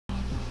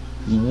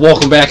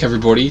Welcome back,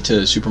 everybody,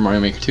 to Super Mario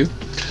Maker 2.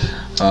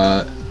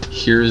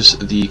 Here's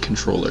the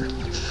controller.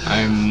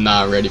 I'm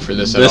not ready for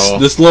this at all.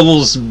 This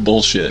level's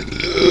bullshit.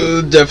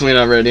 Definitely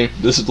not ready.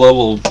 This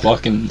level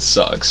fucking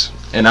sucks.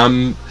 And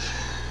I'm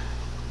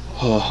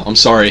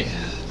sorry.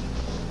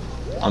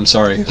 I'm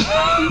sorry.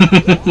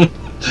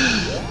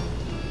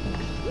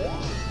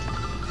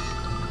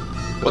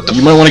 What the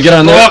You might want to get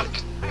on fuck?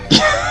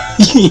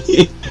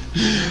 there.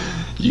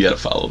 You gotta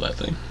follow that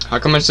thing. How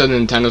come I said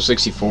Nintendo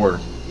 64?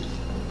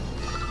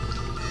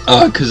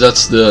 Cause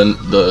that's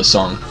the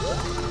song.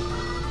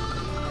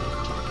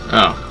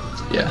 Oh.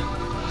 Yeah.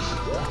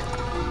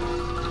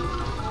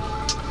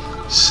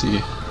 Let's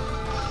see.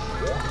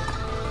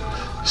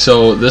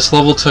 So this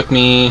level took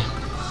me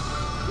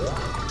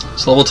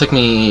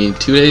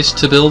 2 days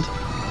to build.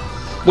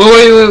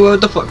 Wait,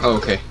 what the fuck? Oh,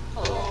 okay.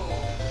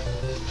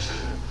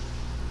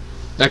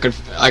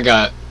 I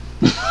got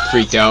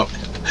freaked out.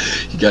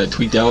 You got it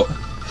tweaked out.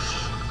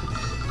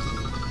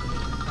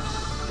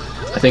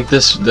 I think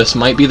this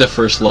might be the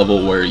first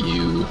level where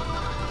you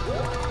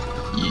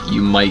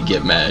might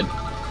get mad.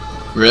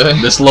 Really?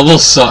 This level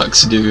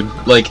sucks, dude.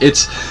 Like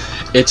it's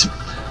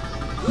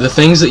the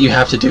things that you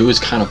have to do is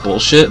kind of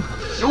bullshit.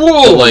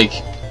 Whoa! But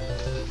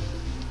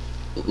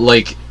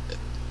like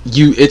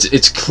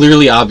it's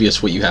clearly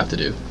obvious what you have to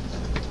do.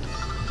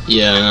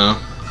 Yeah, I know.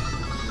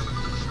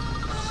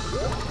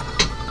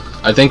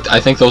 I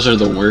think those are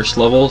the worst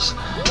levels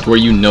where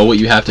you know what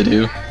you have to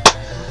do.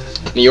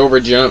 He over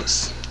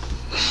jumps.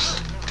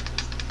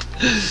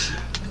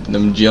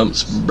 Them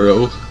jumps,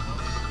 bro.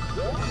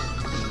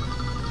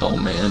 Oh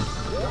man.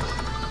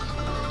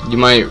 You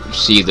might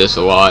see this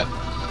a lot.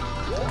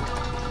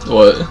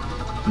 What?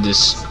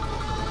 This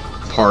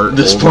part.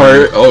 This over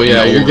part? Oh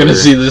yeah, and you're gonna over.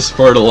 see this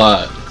part a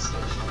lot.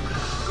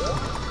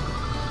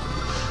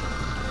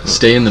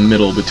 Stay in the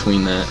middle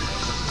between that.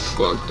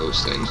 Fuck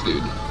those things,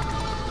 dude.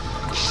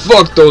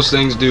 Fuck those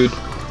things, dude.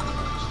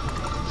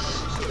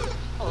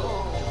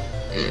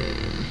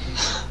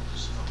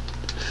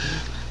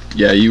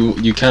 Yeah,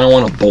 you kind of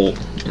want to bolt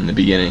in the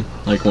beginning,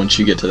 like once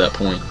you get to that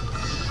point.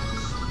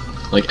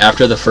 Like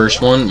after the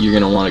first one, you're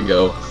gonna want to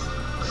go.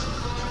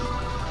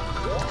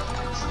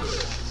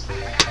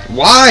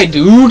 Why,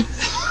 dude?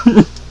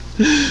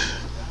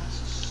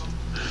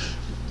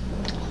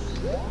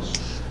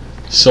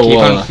 So Keep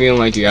on feeling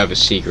like you have a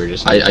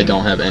secret. I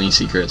don't have any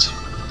secrets.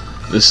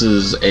 This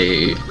is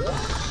a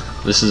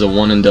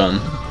one and done.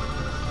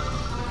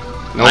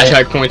 No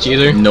checkpoints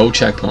either. No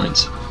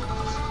checkpoints.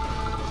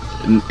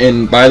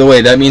 And by the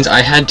way, that means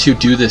I had to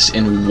do this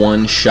in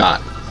one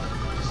shot.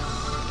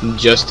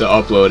 Just to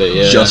upload it,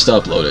 yeah. Just to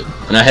upload it.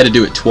 And I had to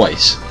do it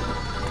twice.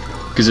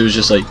 Because it was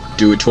just like,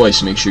 do it twice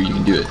to make sure you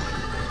can do it.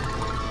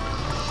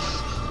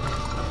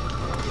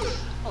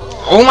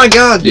 Oh my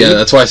god, dude. Yeah,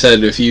 that's why I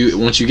said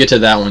once you get to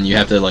that one, you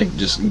have to like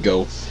just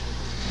go.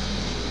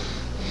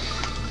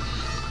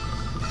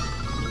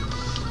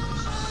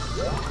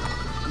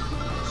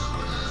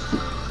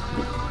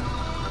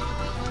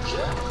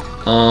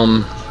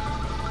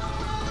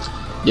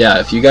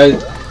 Yeah, if you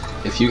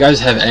guys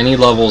have any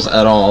levels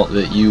at all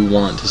that you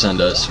want to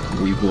send us,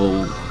 we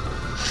will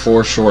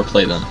for sure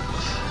play them.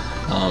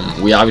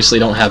 We obviously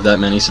don't have that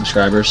many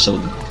subscribers,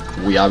 so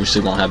we obviously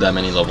won't have that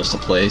many levels to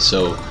play,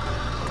 so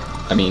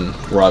I mean,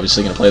 we're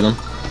obviously gonna play them.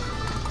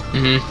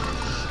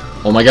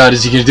 Oh my god,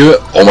 is he gonna do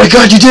it? Oh my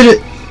god, you did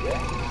it!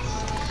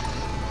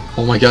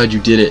 Oh my god, you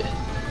did it.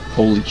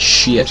 Holy I'm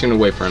shit. just gonna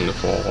wait for him to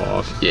fall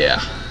off. Yeah.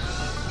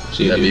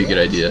 So That'd be a good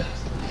idea.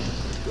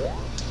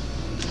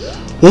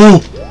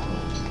 Oh!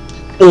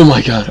 Oh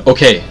my god.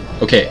 Okay.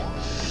 Okay.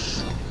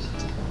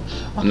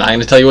 I'm not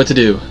gonna tell you what to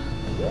do,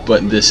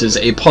 but this is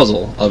a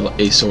puzzle of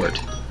a sort.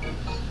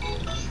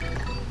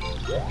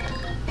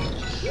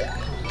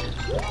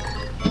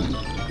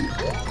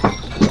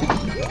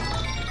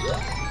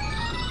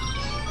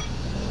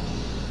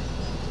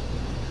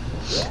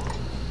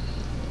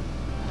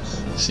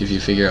 See if you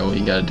figure out what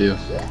you gotta do.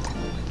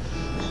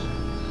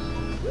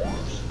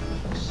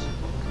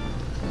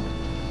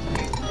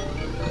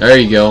 There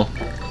you go.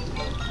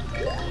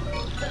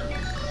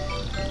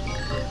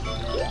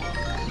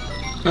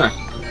 Huh.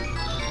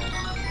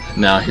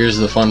 Now here's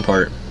the fun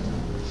part.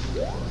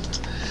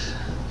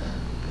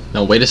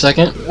 No, wait a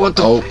second. What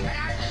the? Oh,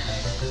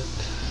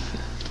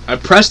 I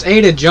pressed A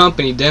to jump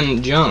and he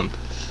didn't jump.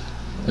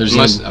 there's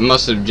I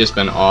must have just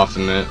been off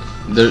in it.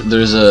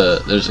 there's a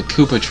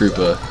Koopa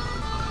Troopa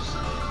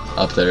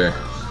up there.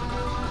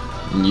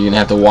 And you're gonna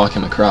have to walk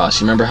him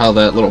across. You remember how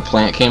that little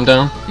plant came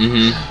down?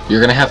 Mm-hmm. You're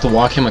gonna have to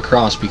walk him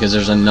across because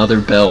there's another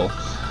bell,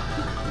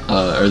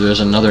 or there's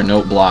another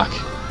note block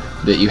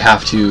that you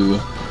have to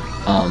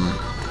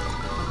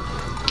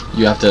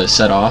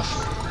set off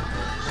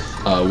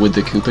with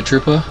the Koopa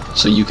Troopa,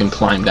 so you can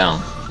climb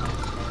down.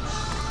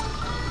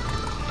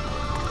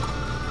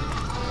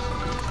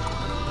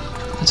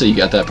 So you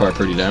got that part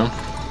pretty down.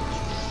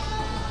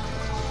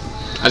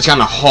 I just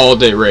kind of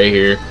hauled it right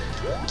here.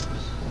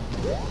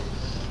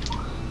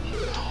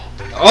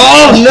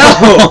 Oh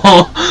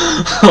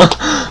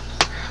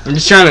no! I'm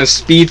just trying to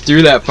speed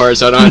through that part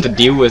so I don't have to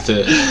deal with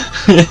it.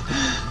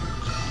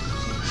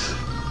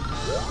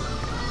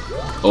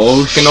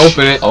 Oh, can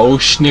open it. Oh,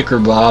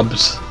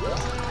 Snickerbobs.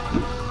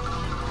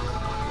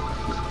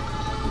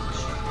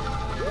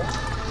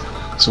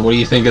 So what do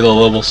you think of the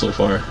level so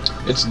far?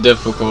 It's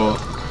difficult,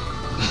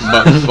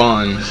 but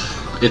fun.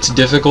 It's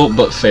difficult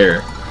but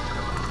fair.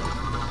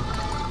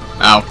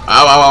 Ow. Ow,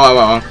 ow, ow, ow,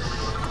 ow.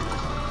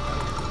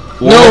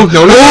 Whoa.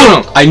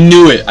 No. I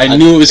knew it. I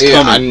knew it was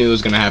coming. I knew it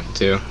was gonna happen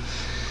too.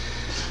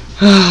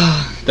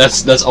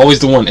 That's always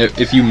the one.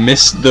 If you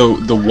miss the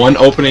one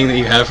opening that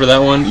you have for that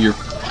one, you're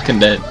fucking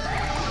dead.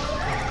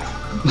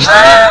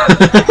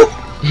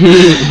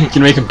 You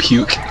can make him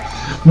puke.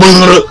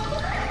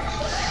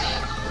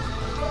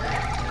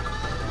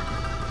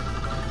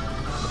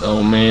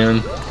 Oh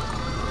man.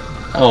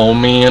 Oh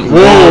man.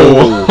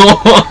 Whoa.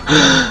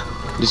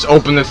 Just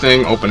open the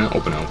thing. Open it.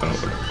 Open it. Open it.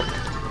 Open it.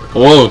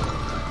 Whoa.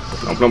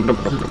 Open it.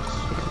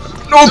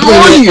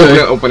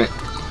 Open it.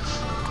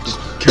 Just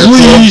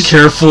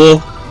careful.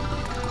 Careful.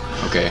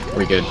 Okay,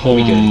 we're good. Oh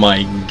we good.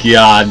 my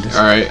god.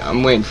 Alright,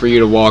 I'm waiting for you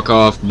to walk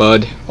off,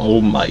 bud. Oh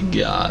my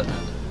god.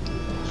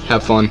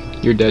 Have fun.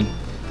 You're dead.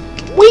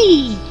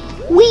 Wee!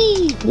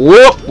 Wee!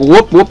 Whoop!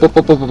 Whoop! Whoop! Whoop!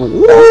 Whoop! Whoop!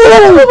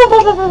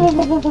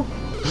 Whoop!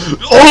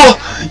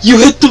 Oh! You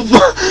hit the.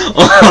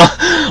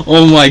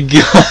 Oh my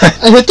god.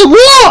 I hit the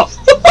wall!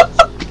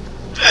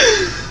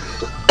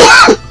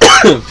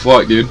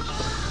 Fuck, dude.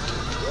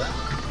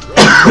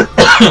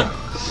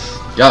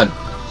 God.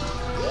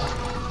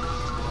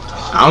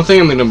 I don't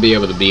think I'm gonna be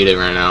able to beat it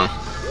right now.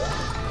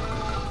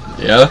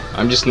 Yeah?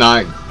 I'm just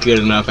not good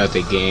enough at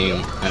the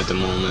game at the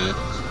moment.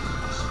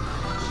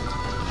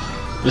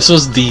 This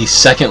was the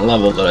second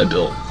level that I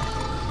built.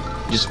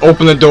 Just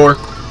open the door.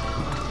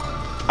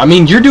 I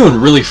mean, you're doing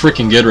really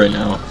freaking good right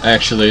now,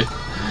 actually.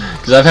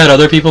 Because I've had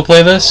other people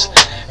play this,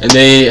 and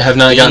they have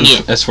not gotten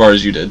as far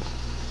as you did.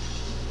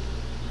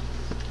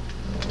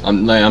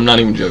 I'm not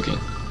even joking.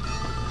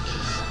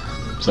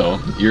 So,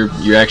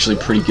 you're actually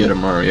pretty good at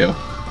Mario.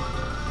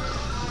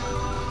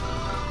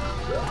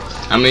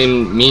 I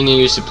mean, me and you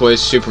used to play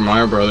Super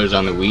Mario Brothers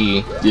on the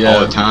Wii Yeah,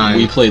 all the time.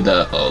 we played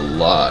that a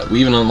lot. We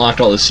even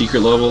unlocked all the secret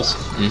levels.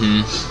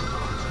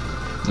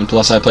 Mm-hmm. And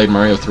plus I played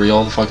Mario 3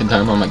 all the fucking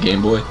time on my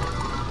Game Boy.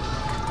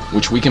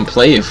 Which we can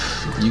play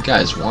if you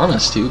guys want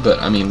us to, but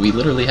I mean, we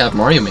literally have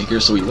Mario Maker,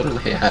 so we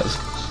literally have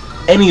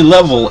any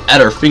level at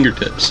our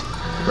fingertips.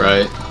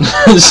 Right.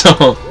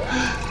 So...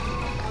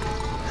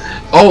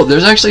 Oh,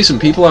 there's actually some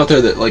people out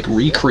there that, like,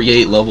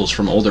 recreate levels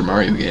from older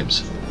Mario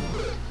games.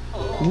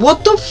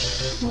 What the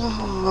fuck?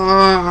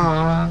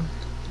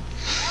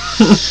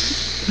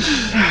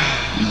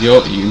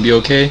 You can be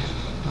okay?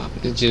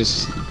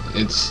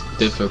 It's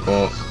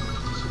difficult.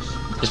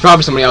 There's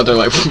probably somebody out there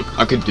like,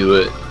 I could do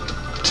it.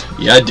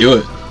 Yeah, do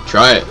it.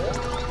 Try it.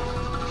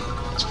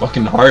 It's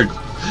fucking hard.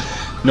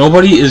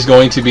 Nobody is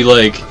going to be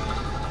like,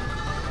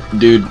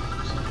 dude,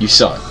 you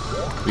suck.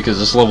 Because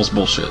this level's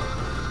bullshit.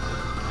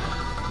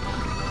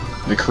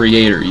 The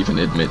creator even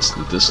admits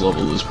that this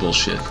level is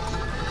bullshit.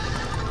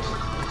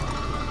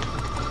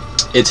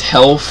 It's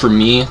hell for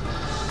me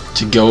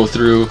to go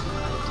through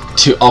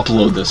to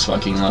upload this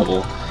fucking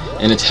level.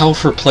 And it's hell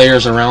for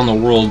players around the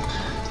world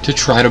to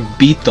try to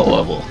beat the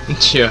level.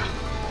 Yeah.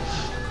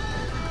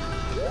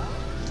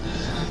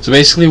 So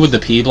basically with the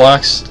P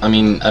blocks, I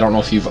mean, I don't know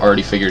if you've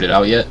already figured it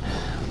out yet,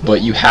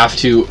 but you have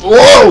to...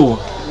 Whoa!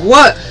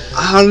 What?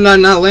 How did I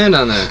not land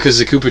on that? Because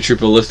the Koopa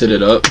Troopa lifted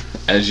it up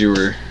as you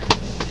were...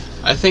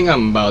 I think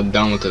I'm about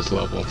done with this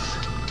level.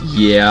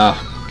 Yeah.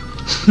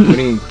 I'm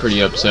getting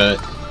pretty upset.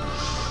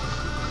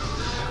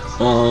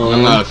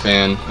 I'm not a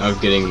fan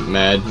of getting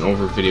mad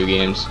over video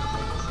games.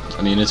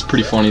 I mean, it's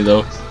pretty funny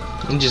though.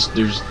 And just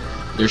you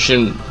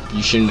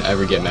shouldn't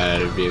ever get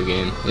mad at a video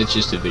game. It's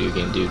just a video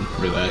game, dude.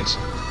 Relax.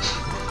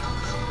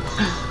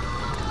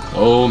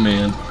 Oh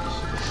man.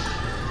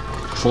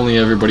 If only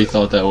everybody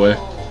thought that way.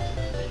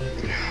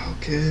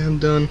 Okay, I'm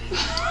done.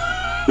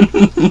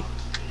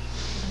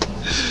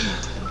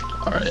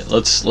 Alright,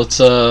 let's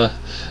I'm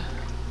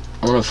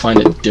gonna find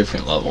a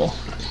different level.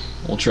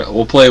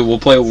 We'll play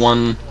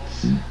one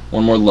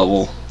more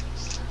level.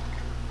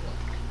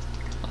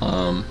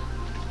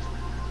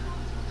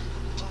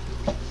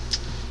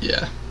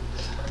 Yeah.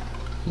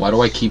 Why do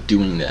I keep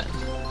doing that?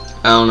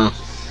 I don't know.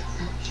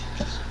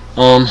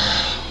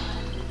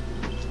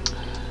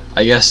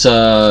 I guess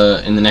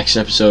in the next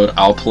episode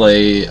I'll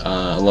play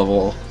a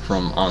level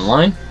from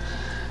online,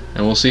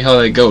 and we'll see how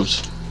that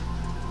goes.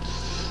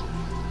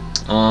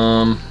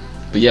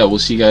 But yeah, we'll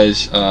see you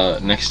guys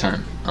next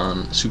time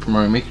on Super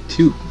Mario Maker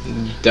 2.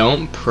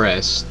 Don't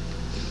press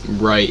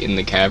right in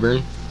the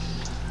cavern.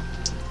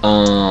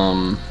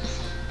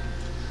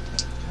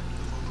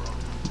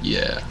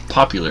 Yeah,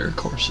 popular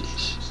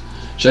courses.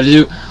 Should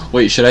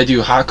I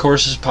do hot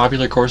courses,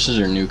 popular courses,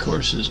 or new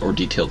courses, or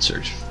detailed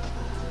search?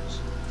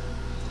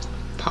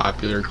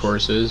 Popular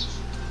courses.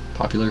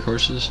 Popular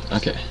courses?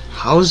 Okay.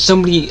 How?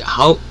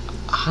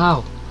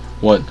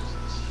 What?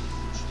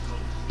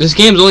 This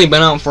game's only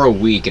been out for a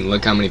week, and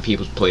look how many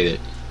people played it.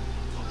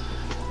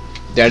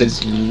 That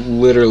is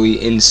literally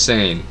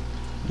insane.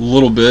 A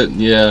little bit,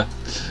 yeah.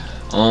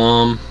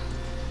 I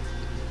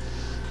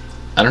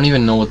don't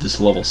even know what this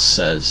level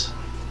says.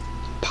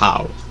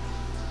 POW.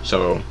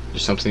 So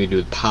there's something to do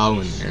with POW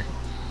in there.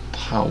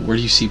 POW. Where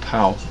do you see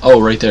POW? Oh,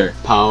 right there.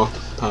 POW.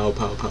 POW.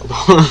 POW. POW.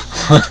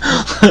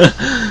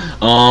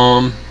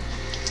 POW.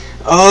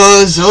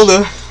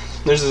 Zelda.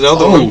 There's a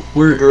Zelda one.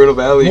 Where? Gerudo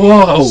Valley.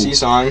 Whoa. Sea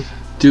Song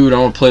Dude, I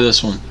want to play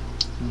this one.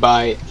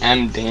 by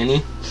M.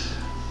 Danny.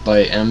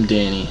 By M.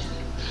 Danny.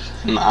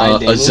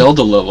 Danny. A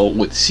Zelda level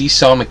with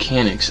seesaw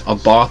mechanics,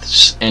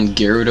 Aboths, and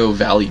Gerudo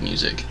Valley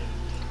music.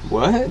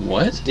 What?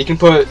 What? You can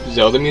put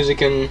Zelda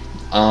music in.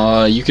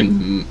 You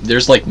can.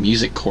 There's like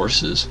music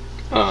courses.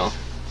 Oh.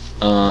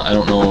 I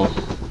don't know.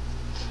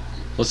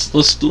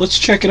 Let's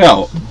check it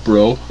out,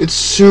 bro. It's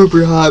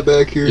super hot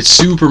back here. It's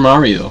Super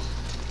Mario.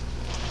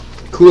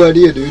 Cool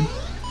idea, dude.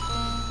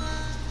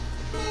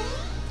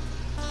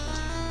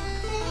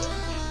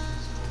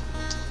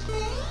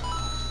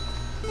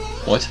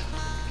 What?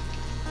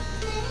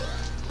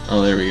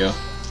 Oh, there we go.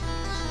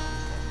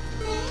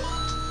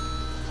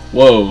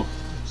 Whoa.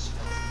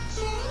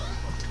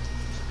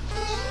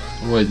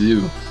 What do I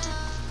do?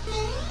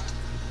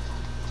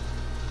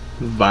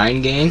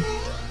 Vine Gang?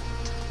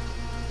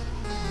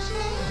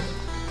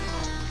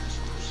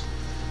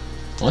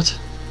 What?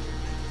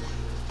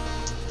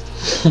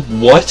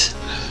 What?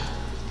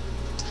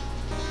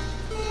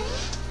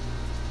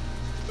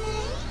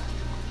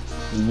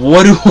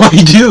 What do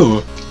I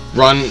do?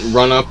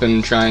 Run up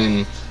and try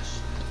and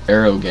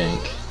Arrow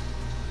gank.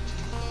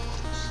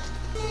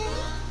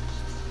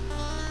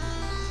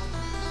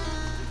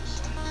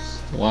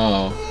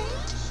 Wow.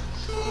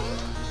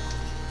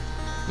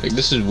 like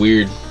this is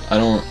weird. I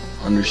don't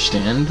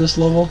understand this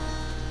level.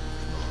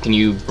 Can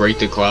you break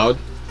the cloud?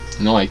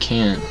 No, I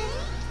can't.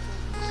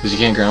 Because you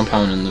can't ground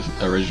pound in the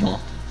original.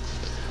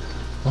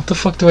 What the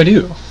fuck do I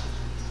do?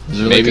 Is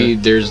there Maybe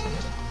like there's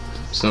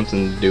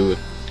something to do with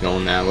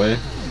going that way.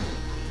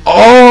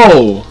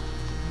 Oh!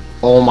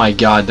 Oh my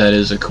god, that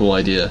is a cool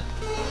idea.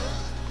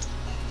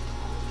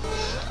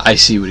 I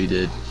see what he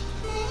did.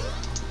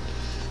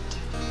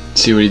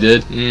 See what he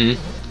did? Mm.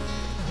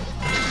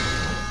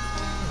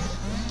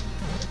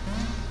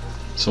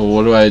 So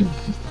what do I...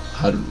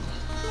 How do...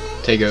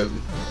 Take a...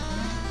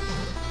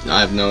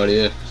 I have no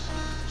idea.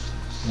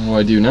 What do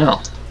I do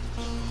now?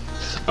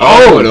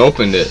 Oh, it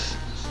opened it.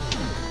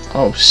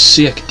 Oh,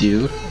 sick,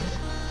 dude.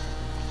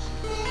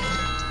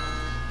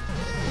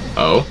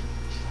 Oh.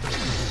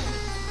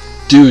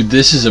 Dude,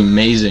 this is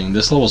amazing.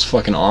 This level's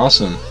fucking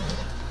awesome.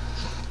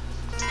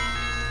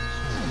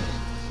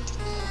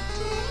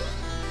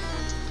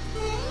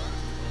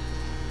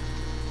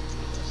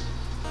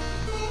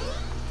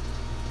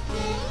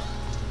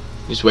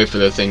 Just wait for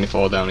the thing to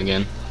fall down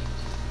again.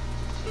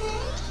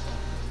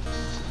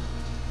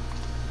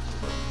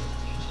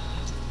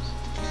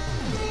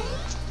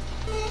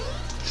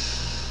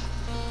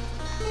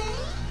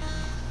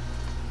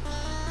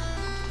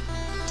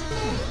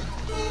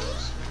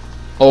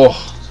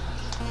 Oh,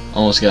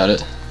 almost got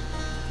it.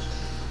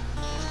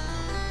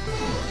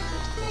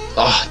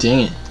 Oh,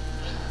 dang it.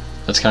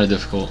 That's kind of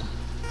difficult.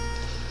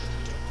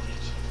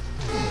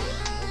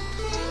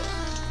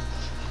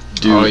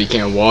 Dude. Oh, you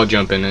can't wall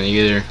jump in it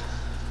either.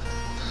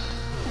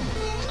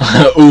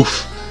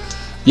 Oof.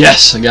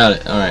 Yes, I got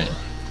it. Alright.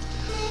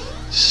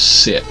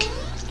 Sick.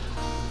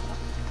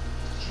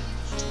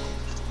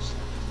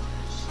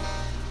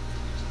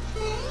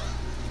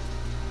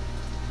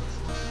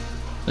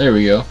 There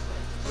we go.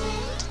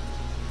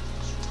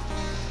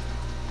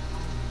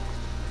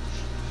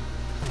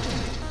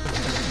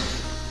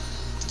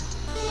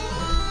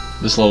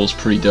 This level's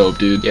pretty dope,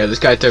 dude. Yeah, this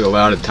guy took a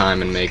lot of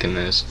time in making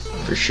this,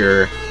 for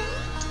sure.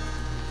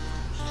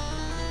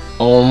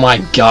 Oh my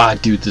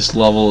god, dude, this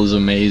level is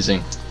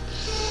amazing.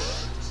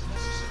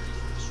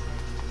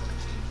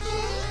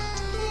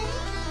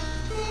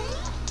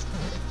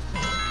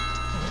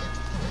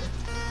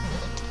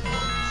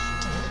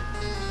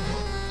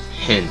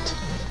 Hint.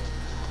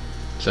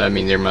 So that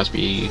means there must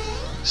be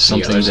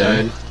Something the other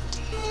there. side.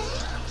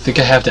 I think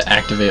I have to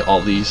activate all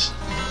these.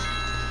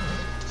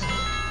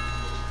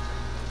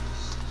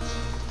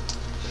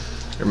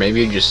 Or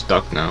maybe you're just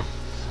stuck now.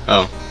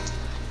 Oh.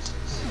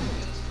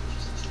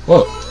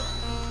 Whoa.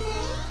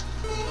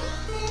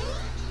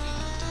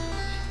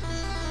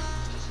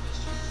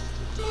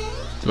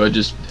 Do I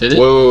just hit it?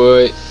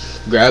 Wait.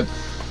 Grab.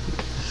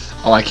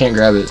 Oh, I can't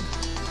grab it.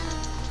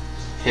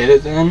 Hit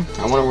it then?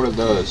 I wonder what it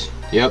does.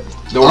 Yep.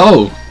 Door.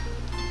 Oh!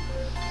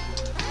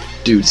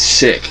 Dude,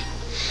 sick.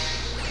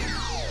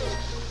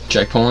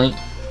 Checkpoint.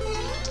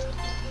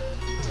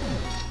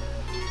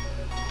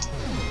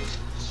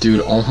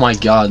 Dude, oh my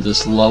god,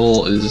 this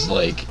level is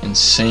like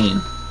insane.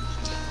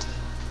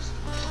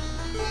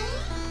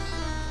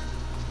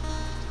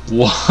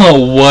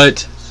 Whoa,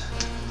 what?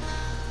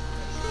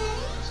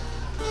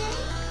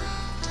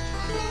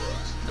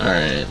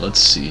 Alright, let's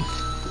see.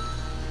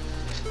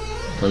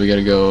 Probably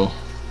gotta go.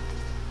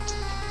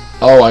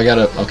 Oh, I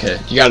gotta. Okay.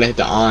 You gotta hit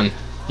the on.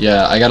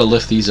 Yeah, I gotta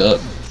lift these up.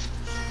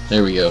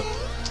 There we go.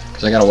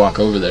 Because I gotta walk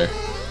over there.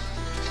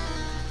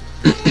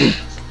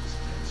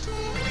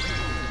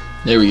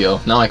 There we go.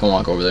 Now I can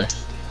walk over there.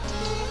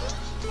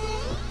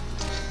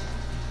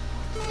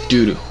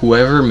 Dude,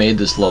 whoever made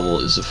this level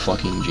is a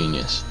fucking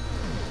genius.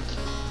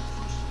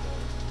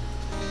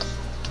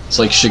 It's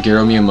like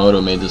Shigeru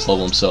Miyamoto made this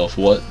level himself.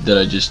 What did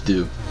I just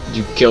do?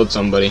 You killed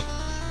somebody.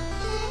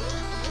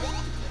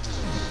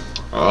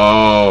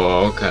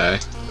 Oh, okay.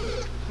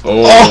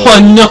 Oh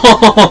no!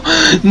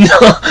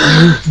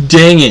 No!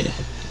 Dang it!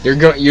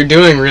 You're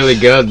doing really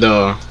good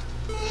though.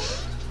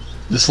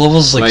 This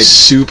level's like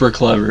super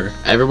clever.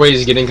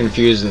 Everybody's getting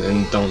confused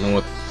and don't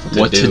know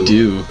what to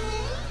do.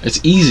 It's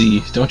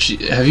easy. Don't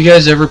you? Have you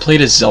guys ever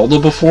played a Zelda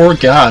before?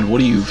 God, what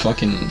are you,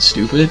 fucking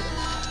stupid?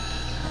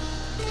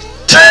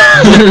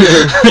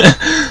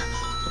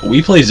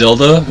 We play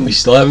Zelda, we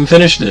still haven't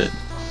finished it.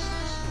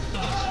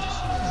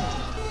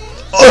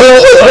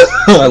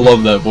 I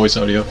love that voice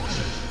audio.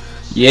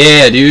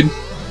 Yeah, dude.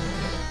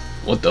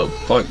 What the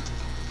fuck?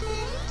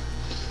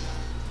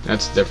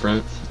 That's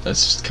different.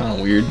 That's kind of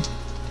weird.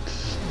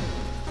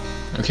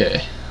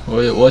 Okay,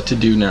 what to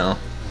do now?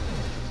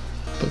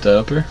 Put that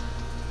up here.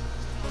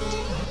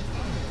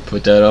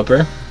 Put that up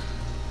here.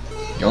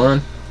 Go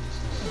on.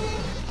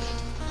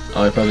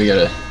 Oh, I probably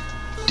gotta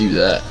do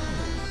that.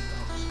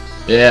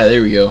 Yeah,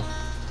 there we go.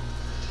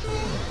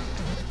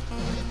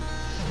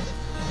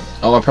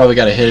 Oh, I probably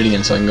gotta hit it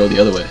again so I can go the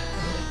other way.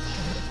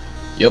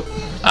 Yep,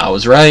 I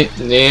was right.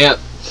 Yep.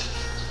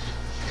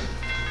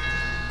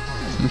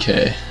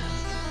 Okay.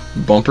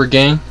 Bumper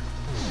gang.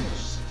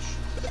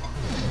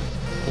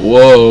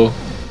 Whoa.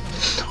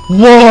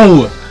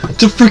 Whoa!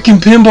 It's a freaking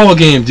pinball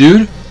game,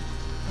 dude.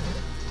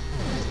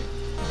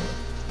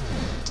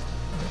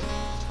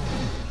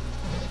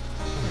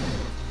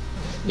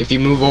 If you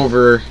move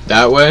over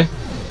that way,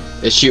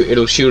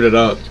 it'll shoot it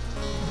up.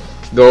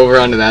 Go over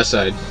onto that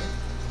side.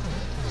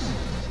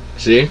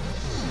 See?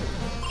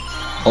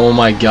 Oh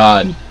my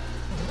god.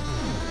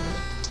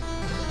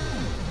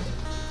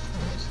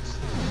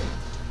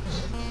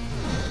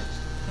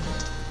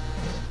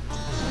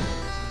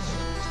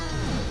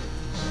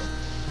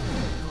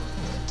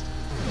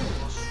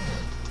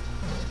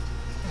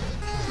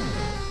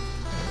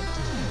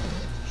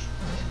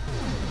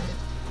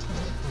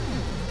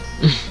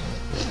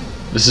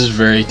 This is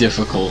very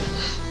difficult.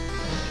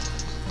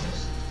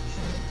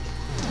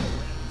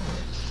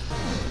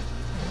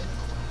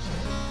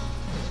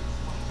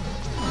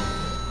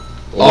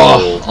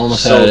 Oh,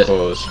 almost so had it.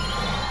 Close.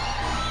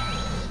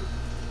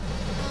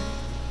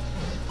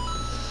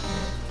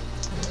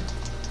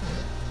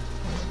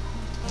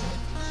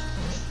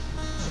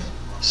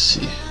 Let's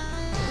see.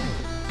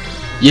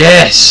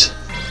 Yes!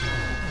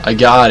 I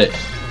got it.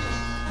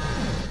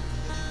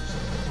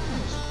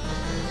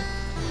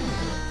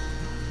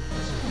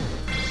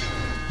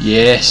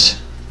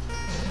 Yes.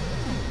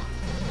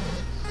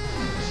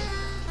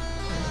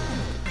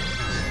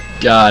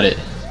 Got it.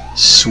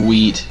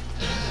 Sweet.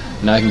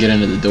 Now I can get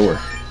into the door.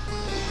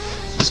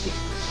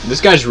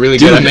 This guy's really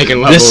Dude, good at making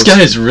levels. This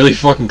guy is really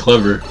fucking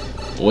clever.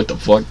 What the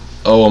fuck?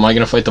 Oh, am I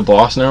gonna fight the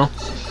boss now?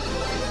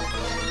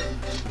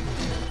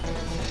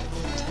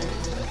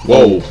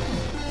 Whoa.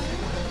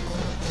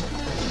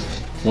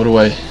 What do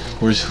I...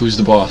 Who's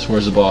the boss?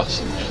 Where's the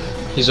boss?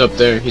 He's up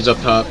there. He's up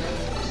top.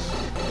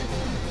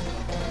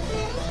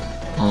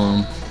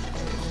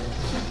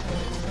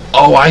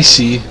 Oh, I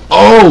see.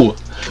 Oh!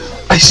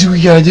 I see what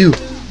you gotta do.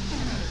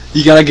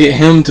 You gotta get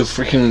him to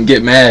freaking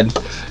get mad,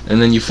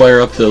 and then you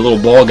fire up the little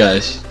ball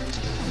guys.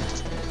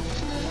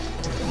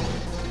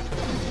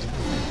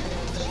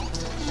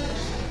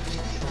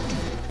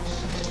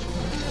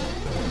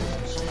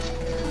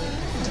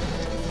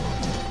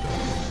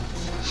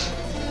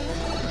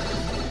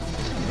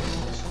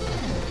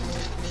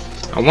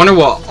 I wonder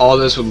what all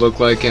this would look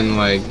like in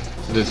like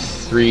the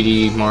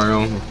 3D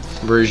Mario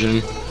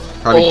version.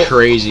 Probably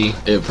crazy.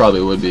 It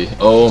probably would be.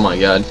 Oh my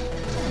god.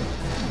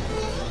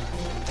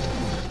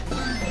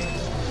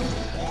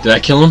 Did I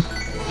kill him?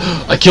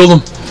 I killed him.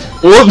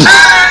 Whoops.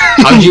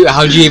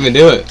 How'd you even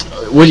do it?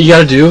 What you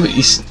gotta do?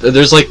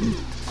 There's like,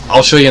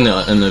 I'll show you in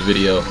the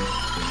video,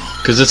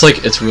 cause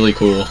it's really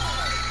cool.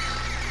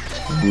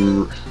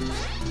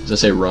 Does it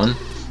say run?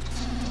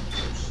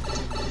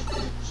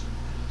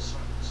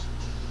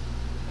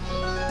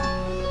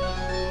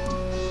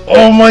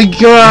 Oh my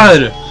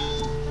god!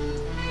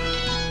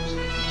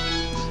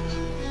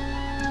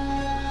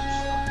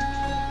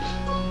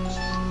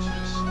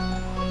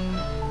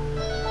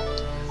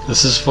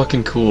 This is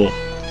fucking cool.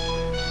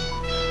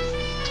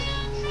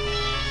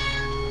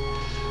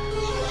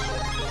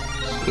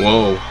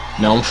 Whoa.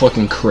 Now I'm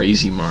fucking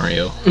crazy,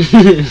 Mario.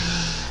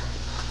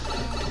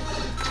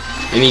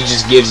 And he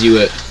just gives you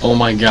it. Oh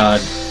my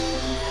god.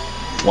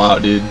 Wow,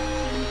 dude.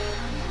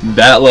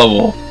 That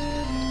level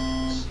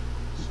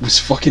was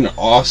fucking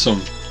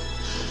awesome.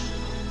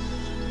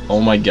 Oh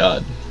my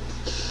god.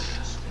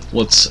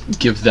 Let's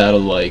give that a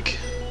like.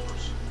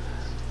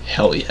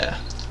 Hell yeah.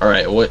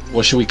 Alright,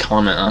 what should we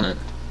comment on it?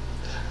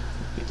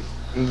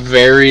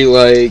 Very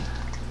like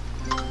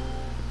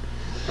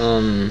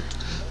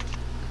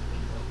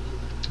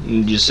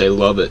just say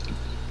love it.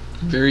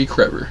 Very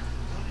clever.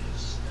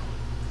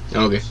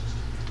 Okay.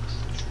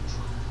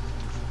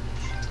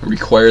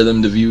 require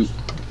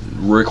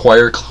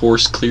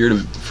course clear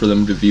for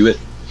them to view it.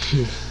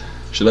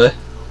 Should I?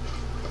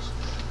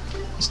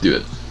 Let's do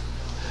it.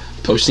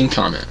 Posting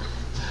comment.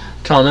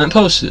 Comment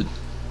posted.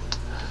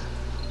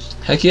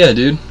 Heck yeah,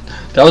 dude.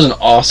 That was an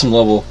awesome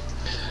level.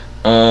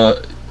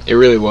 It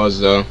really was,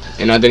 though.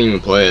 And I didn't even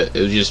play it.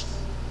 It was just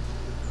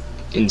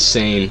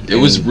insane. It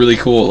was really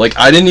cool. Like,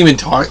 I didn't even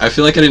talk. I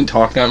feel like I didn't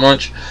talk that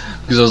much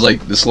because I was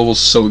like, this level's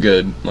so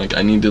good. Like,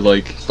 I need to,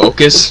 like,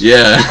 focus.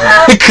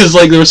 Yeah. Because,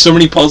 like, there were so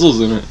many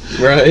puzzles in it.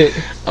 Right.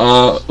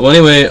 Well,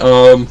 anyway,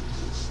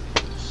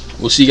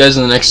 we'll see you guys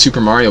in the next Super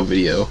Mario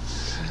video.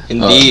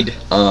 Indeed.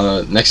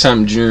 Next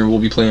time, Junior will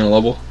be playing a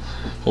level.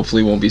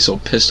 Hopefully, won't be so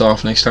pissed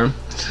off next time.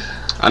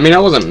 I mean, I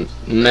wasn't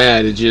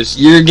mad. It just...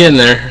 You're getting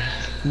there.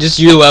 Just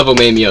your level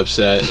made me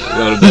upset a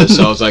little bit,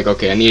 so I was like,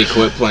 okay, I need to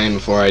quit playing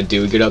before I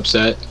do get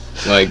upset.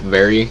 Like,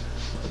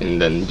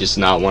 and then just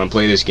not want to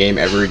play this game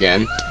ever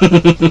again.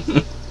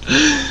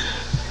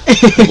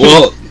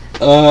 Well,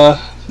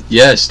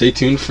 yeah, stay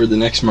tuned for the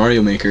next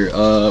Mario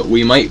Maker.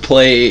 We might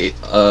play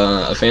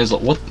a fan's...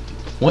 What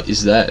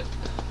is that?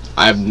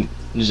 Link?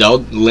 Is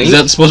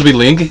that supposed to be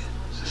Link?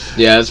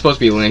 Yeah, it's supposed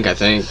to be Link, I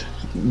think.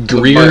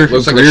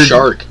 Looks like a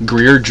shark.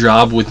 Greer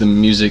job with the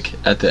music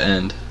at the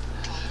end.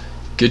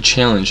 Good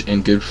challenge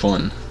and good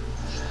fun.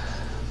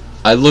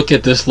 I look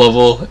at this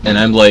level and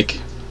I'm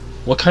like,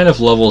 what kind of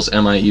levels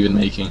am I even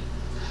making?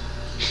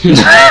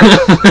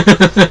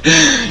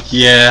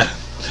 Yeah,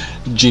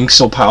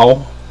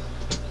 Jinxopao.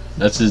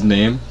 That's his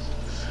name.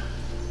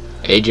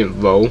 Agent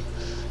Vo.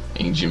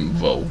 Agent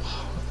Vo.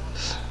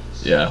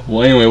 Yeah,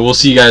 well anyway, we'll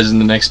see you guys in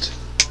the next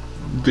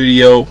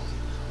video.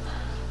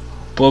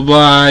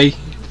 Bye-bye.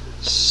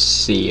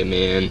 See ya,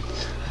 man.